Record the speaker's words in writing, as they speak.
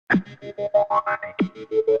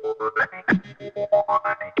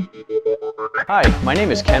Hi, my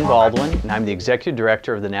name is Ken Baldwin, and I'm the Executive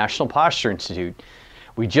Director of the National Posture Institute.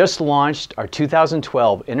 We just launched our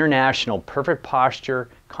 2012 International Perfect Posture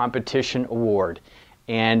Competition Award,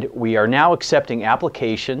 and we are now accepting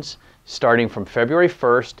applications starting from February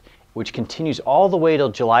 1st, which continues all the way till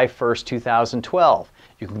July 1st, 2012.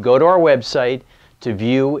 You can go to our website to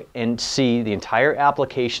view and see the entire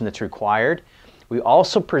application that's required. We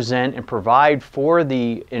also present and provide for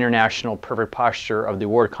the International Perfect Posture of the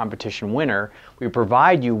Award competition winner, we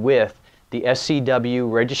provide you with the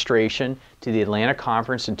SCW registration to the Atlanta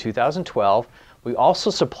Conference in 2012. We also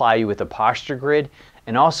supply you with a posture grid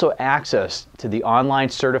and also access to the online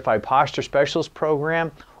Certified Posture Specialist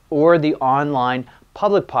program or the online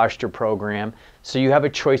Public Posture program, so you have a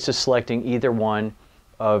choice of selecting either one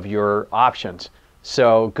of your options.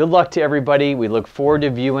 So good luck to everybody. We look forward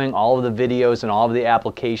to viewing all of the videos and all of the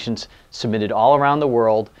applications submitted all around the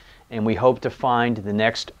world, and we hope to find the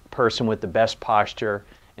next person with the best posture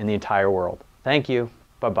in the entire world. Thank you.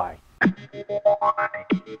 Bye-bye.